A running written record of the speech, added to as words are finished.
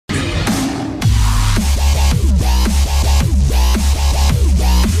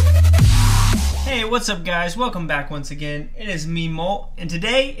What's up guys? Welcome back once again. It is me, Molt, and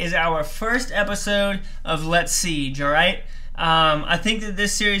today is our first episode of Let's Siege, alright? I think that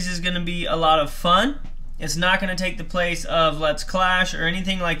this series is going to be a lot of fun. It's not going to take the place of Let's Clash or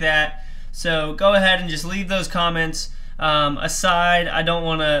anything like that, so go ahead and just leave those comments aside. I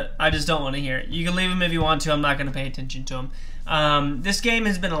just don't want to hear it. You can leave them if you want to. I'm not going to pay attention to them. This game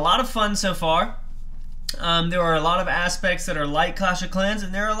has been a lot of fun so far. There are a lot of aspects that are like Clash of Clans,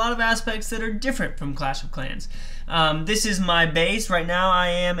 and there are a lot of aspects that are different from Clash of Clans. This is my base. Right now I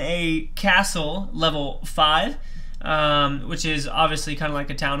am a castle level 5, which is obviously kind of like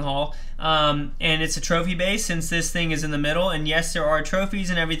a town hall. And it's a trophy base since this thing is in the middle, and yes, there are trophies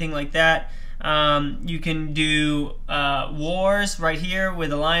and everything like that. You can do wars right here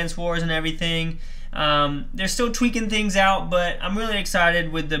with alliance wars and everything. They're still tweaking things out, but I'm really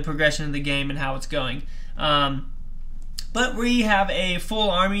excited with the progression of the game and how it's going. But we have a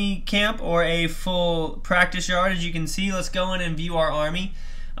full army camp or a full practice yard, as you can see. Let's go in and view our army.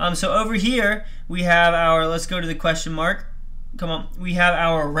 So over here we have our, let's go to the question mark. Come on, we have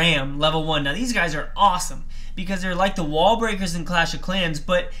our Ram level 1. Now these guys are awesome because they're like the wall breakers in Clash of Clans,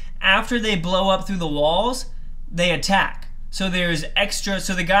 but after they blow up through the walls, they attack. So there's extra,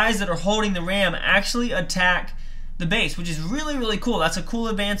 so the guys that are holding the Ram actually attack the base, which is really, really cool. That's a cool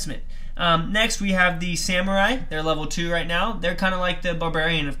advancement. Next we have the Samurai. They're level 2 right now. They're kind of like the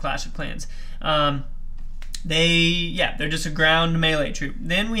Barbarian of Clash of Clans. They're just a ground melee troop.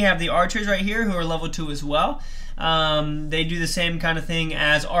 Then we have the Archers right here who are level 2 as well. They do the same kind of thing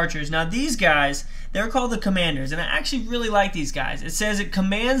as Archers. Now these guys, they're called the Commanders, and I actually really like these guys. It says it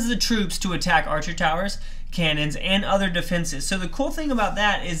commands the troops to attack archer towers, cannons, and other defenses. So the cool thing about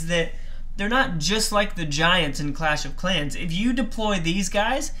that is that they're not just like the giants in Clash of Clans. If you deploy these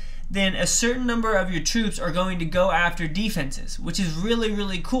guys, then a certain number of your troops are going to go after defenses, which is really,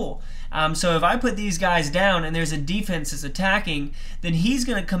 really cool. So if I put these guys down and there's a defense that's attacking, then he's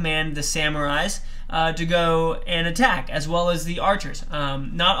going to command the Samurais to go and attack, as well as the Archers.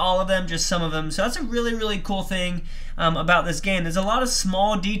 Not all of them, just some of them. So that's a really, really cool thing about this game. There's a lot of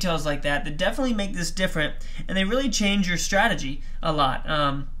small details like that that definitely make this different, and they really change your strategy a lot.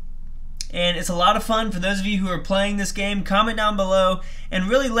 And it's a lot of fun. For those of you who are playing this game, comment down below and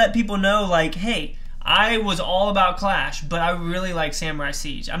really let people know, like, hey, I was all about Clash, but I really like Samurai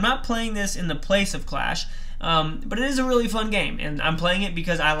Siege. I'm not playing this in the place of Clash, but it is a really fun game, and I'm playing it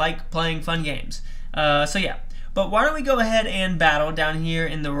because I like playing fun games. So yeah, but why don't we go ahead and battle down here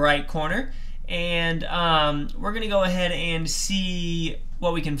in the right corner, and we're going to go ahead and see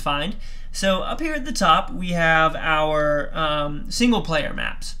what we can find. So up here at the top, we have our single player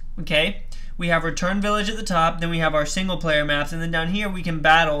maps. Okay, we have Return Village at the top, then we have our single player maps, and then down here we can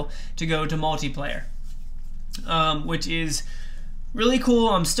battle to go to multiplayer, which is really cool.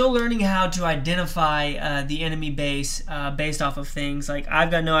 I'm still learning how to identify the enemy base based off of things. Like, I've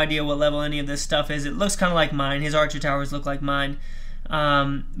got no idea what level any of this stuff is. It looks kind of like mine. His archer towers look like mine.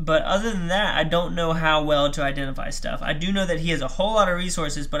 But other than that, I don't know how well to identify stuff. I do know that he has a whole lot of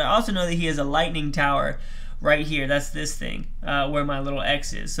resources, but I also know that he has a lightning tower right here. That's this thing where my little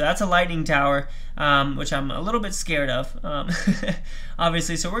X is. So that's a lightning tower, which I'm a little bit scared of,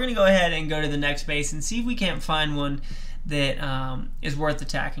 obviously. So we're going to go ahead and go to the next base and see if we can't find one that is worth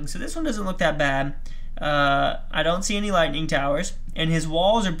attacking. So this one doesn't look that bad. I don't see any lightning towers, and his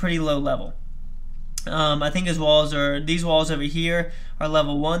walls are pretty low level. I think his walls are, these walls over here are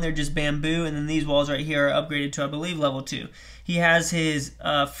level 1, they're just bamboo, and then these walls right here are upgraded to, I believe, level 2. He has his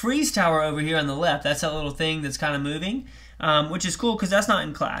freeze tower over here on the left. That's that little thing that's kind of moving, which is cool because that's not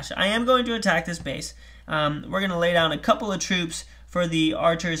in Clash. I am going to attack this base. We're going to lay down a couple of troops for the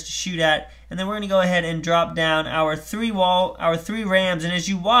archers to shoot at, and then we're going to go ahead and drop down our three rams, and as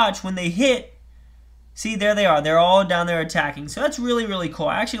you watch, when they hit, see, there they are. They're all down there attacking. So that's really, really cool.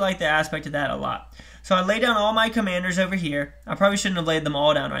 I actually like the aspect of that a lot. So I lay down all my commanders over here. I probably shouldn't have laid them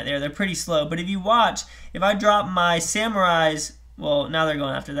all down right there. They're pretty slow. But if you watch, if I drop my samurais, well, now they're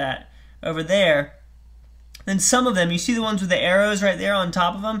going after that, over there, then some of them, you see the ones with the arrows right there on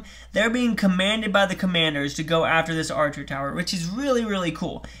top of them, they're being commanded by the commanders to go after this archer tower, which is really, really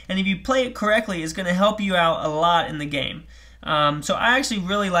cool. And if you play it correctly, it's going to help you out a lot in the game. So I actually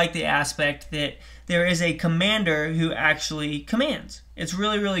really like the aspect that there is a commander who actually commands. It's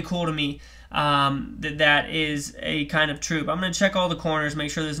really, really cool to me that is a kind of troop. I'm going to check all the corners, make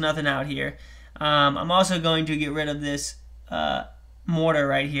sure there's nothing out here. I'm also going to get rid of this mortar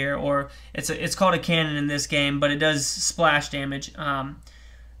right here, or it's called a cannon in this game, but it does splash damage.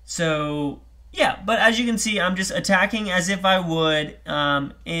 So yeah, but as you can see, I'm just attacking as if I would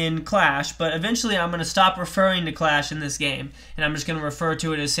in Clash, but eventually I'm going to stop referring to Clash in this game, and I'm just going to refer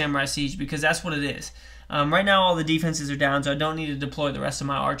to it as Samurai Siege because that's what it is. Right now all the defenses are down, so I don't need to deploy the rest of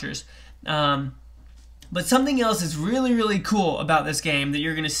my archers. But something else is really, really cool about this game that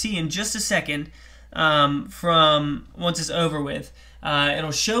you're going to see in just a second from once it's over with.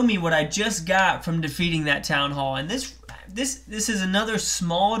 It'll show me what I just got from defeating that town hall, and this is another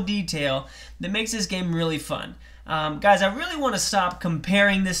small detail that makes this game really fun. Guys, I really want to stop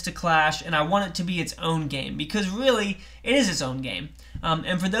comparing this to Clash, and I want it to be its own game, because really, it is its own game.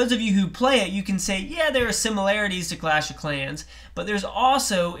 And for those of you who play it, you can say, yeah, there are similarities to Clash of Clans, but there's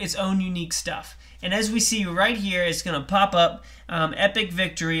also its own unique stuff. And as we see right here, it's going to pop up, epic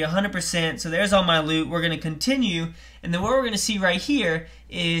victory, 100%, so there's all my loot. We're going to continue, and then what we're going to see right here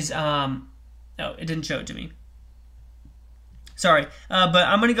is, oh, it didn't show it to me. Sorry, but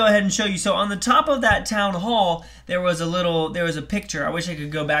I'm going to go ahead and show you. So on the top of that town hall, there was a picture. I wish I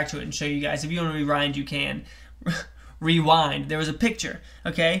could go back to it and show you guys. If you want to rewind, you can. Rewind. There was a picture,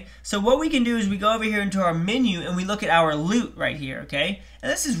 okay? So what we can do is we go over here into our menu and we look at our loot right here, okay?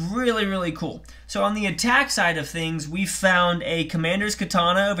 And this is really, really cool. So on the attack side of things, we found a commander's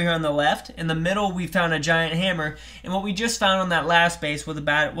katana over here on the left. In the middle, we found a giant hammer. And what we just found on that last base was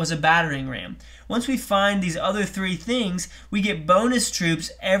a battering ram. Once we find these other 3 things, we get bonus troops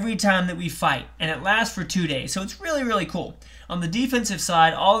every time that we fight. And it lasts for 2 days. So it's really, really cool. On the defensive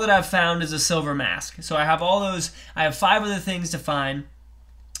side, all that I've found is a silver mask. So I have all those, I have 5 other things to find.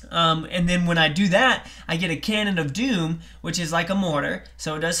 And then when I do that, I get a cannon of doom, which is like a mortar,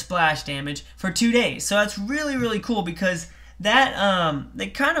 so it does splash damage for 2 days. So that's really, really cool because that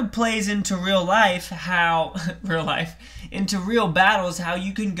kind of plays into real life how into real battles how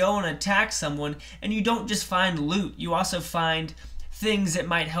you can go and attack someone and you don't just find loot, you also find things that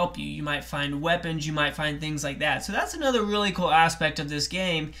might help you. You might find weapons, you might find things like that. So that's another really cool aspect of this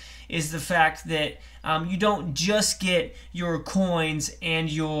game, is the fact that you don't just get your coins and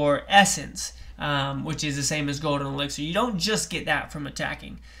your essence, which is the same as gold and elixir. You don't just get that from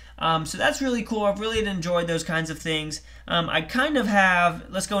attacking. So that's really cool. I've really enjoyed those kinds of things. I kind of have,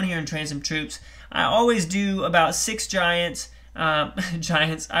 let's go in here and train some troops. I always do about 6 giants.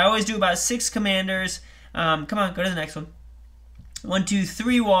 I always do about 6 commanders. Come on, go to the next one. 1, 2,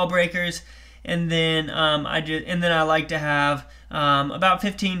 3 wall breakers, and then I like to have about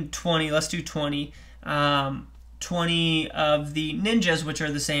 15, 20. Let's do 20. 20 of the ninjas, which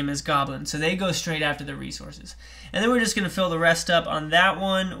are the same as goblins, so they go straight after the resources. And then we're just going to fill the rest up on that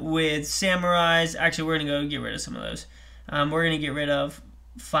one with samurais. Actually, we're going to go get rid of some of those. We're going to get rid of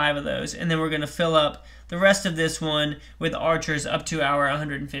 5 of those, and then we're going to fill up the rest of this one with archers up to our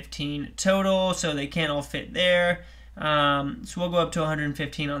 115 total, so they can't all fit there. So we'll go up to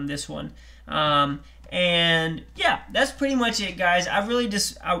 115 on this one. And yeah, that's pretty much it, guys. I really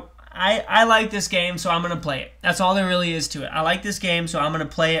just, I like this game, so I'm going to play it. That's all there really is to it. I like this game, so I'm going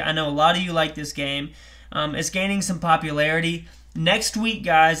to play it. I know a lot of you like this game. It's gaining some popularity. Next week,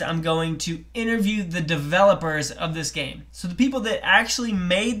 guys, I'm going to interview the developers of this game. So the people that actually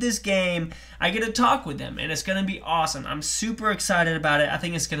made this game, I get to talk with them, and it's going to be awesome. I'm super excited about it. I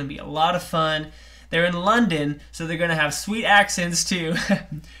think it's going to be a lot of fun. They're in London, so they're going to have sweet accents too,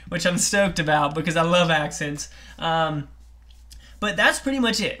 which I'm stoked about because I love accents. But that's pretty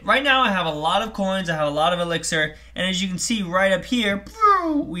much it. Right now I have a lot of coins, I have a lot of elixir, and as you can see right up here,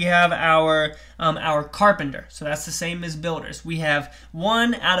 we have our carpenter. So that's the same as builders. We have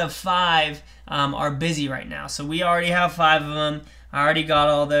 1 out of 5 are busy right now. So we already have 5 of them. I already got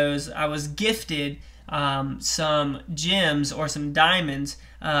all those. I was gifted some gems or some diamonds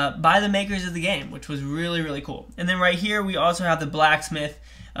by the makers of the game, which was really, really cool. And then right here we also have the blacksmith,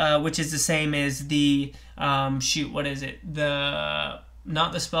 which is the same as the what is it?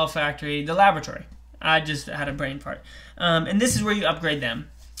 Not the spell factory, the laboratory. I just had a brain fart. And this is where you upgrade them.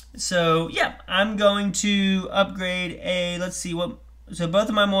 So yeah, I'm going to upgrade a, let's see what, so both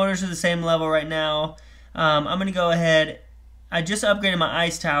of my mortars are the same level right now. I'm going to go ahead, I just upgraded my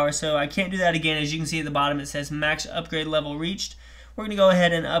ice tower, so I can't do that again. As you can see at the bottom, it says max upgrade level reached. We're going to go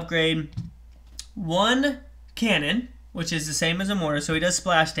ahead and upgrade 1 cannon, which is the same as a mortar, so he does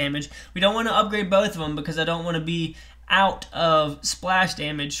splash damage. We don't want to upgrade both of them because I don't want to be out of splash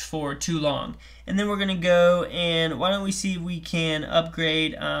damage for too long. And then we're going to go and why don't we see if we can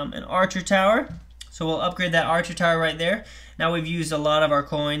upgrade an archer tower. So we'll upgrade that archer tower right there. Now we've used a lot of our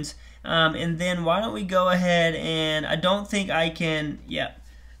coins. And then why don't we go ahead and I don't think I can, yeah.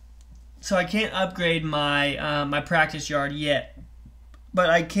 So I can't upgrade my my practice yard yet. But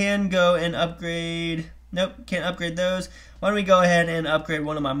I can go and upgrade, Nope, can't upgrade those. Why don't we go ahead and upgrade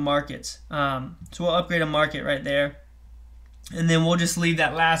one of my markets? So we'll upgrade a market right there. And then we'll just leave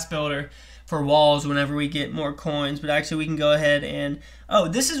that last builder for walls whenever we get more coins. But actually we can go ahead and... Oh,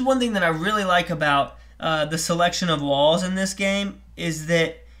 this is one thing that I really like about the selection of walls in this game, is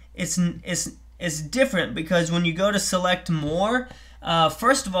that it's different, because when you go to select more,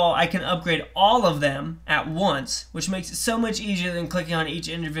 first of all, I can upgrade all of them at once, which makes it so much easier than clicking on each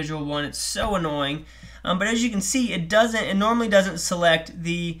individual one. It's so annoying. But as you can see, it normally doesn't select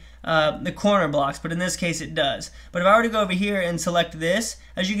the corner blocks, but in this case it does. But if I were to go over here and select this,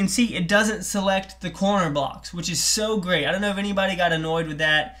 as you can see, it doesn't select the corner blocks, which is so great. I don't know if anybody got annoyed with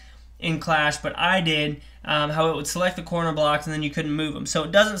that in Clash, but I did, how it would select the corner blocks and then you couldn't move them. So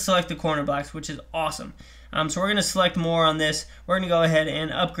it doesn't select the corner blocks, which is awesome. So we're going to select more on this. We're going to go ahead and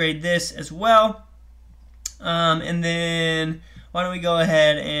upgrade this as well. And then why don't we go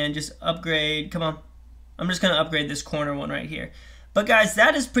ahead and just upgrade, come on. I'm just going to upgrade this corner one right here. But guys,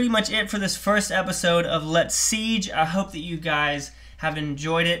 that is pretty much it for this first episode of Let's Siege. I hope that you guys have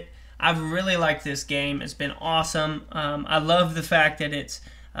enjoyed it. I've really liked this game. It's been awesome. I love the fact that it's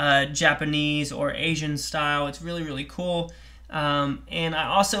Japanese or Asian style. It's really, really cool. And I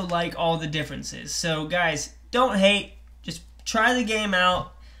also like all the differences. So guys, don't hate. Just try the game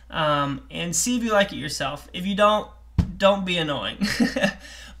out and see if you like it yourself. If you don't be annoying.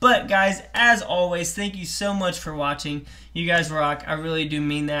 But guys, as always, thank you so much for watching. You guys rock. I really do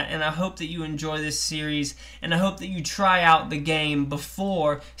mean that. And I hope that you enjoy this series. And I hope that you try out the game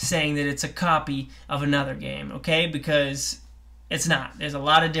before saying that it's a copy of another game. Okay? Because it's not. There's a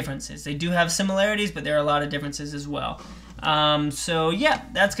lot of differences. They do have similarities, but there are a lot of differences as well. So yeah,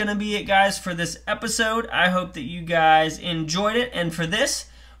 that's going to be it, guys, for this episode. I hope that you guys enjoyed it. And for this,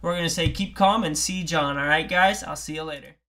 we're going to say keep calm and siege on. Alright, guys? I'll see you later.